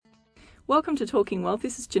Welcome to Talking Wealth.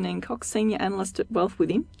 This is Janine Cox, Senior Analyst at Wealth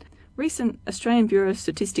Within. Recent Australian Bureau of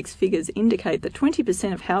Statistics figures indicate that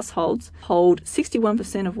 20% of households hold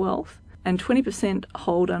 61% of wealth and 20%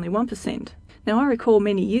 hold only 1%. Now, I recall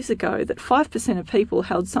many years ago that 5% of people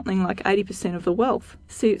held something like 80% of the wealth.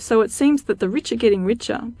 So it seems that the rich are getting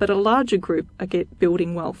richer, but a larger group are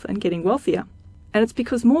building wealth and getting wealthier. And it's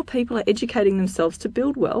because more people are educating themselves to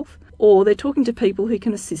build wealth, or they're talking to people who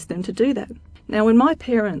can assist them to do that. Now, when my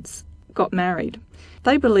parents got married,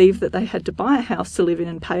 they believed that they had to buy a house to live in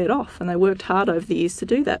and pay it off, and they worked hard over the years to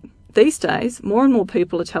do that. These days, more and more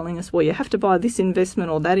people are telling us, well, you have to buy this investment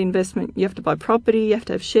or that investment, you have to buy property, you have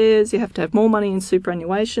to have shares, you have to have more money in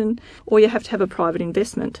superannuation, or you have to have a private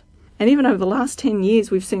investment. And even over the last 10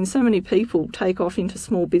 years, we've seen so many people take off into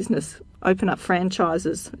small business, open up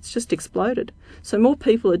franchises. It's just exploded. So more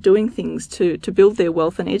people are doing things to build their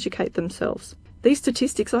wealth and educate themselves. These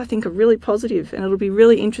statistics, I think, are really positive, and it'll be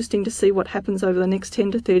really interesting to see what happens over the next 10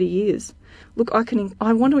 to 30 years. Look,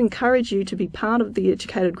 I want to encourage you to be part of the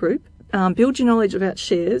educated group, build your knowledge about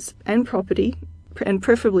shares and property, and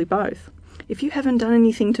preferably both. If you haven't done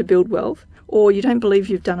anything to build wealth, or you don't believe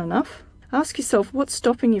you've done enough, ask yourself what's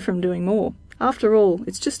stopping you from doing more. After all,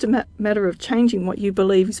 it's just a matter of changing what you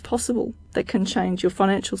believe is possible that can change your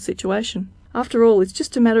financial situation. After all, it's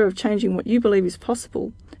just a matter of changing what you believe is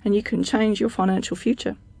possible, and you can change your financial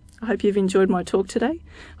future. I hope you've enjoyed my talk today.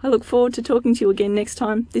 I look forward to talking to you again next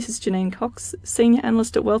time. This is Janine Cox, Senior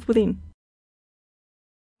Analyst at Wealth Within.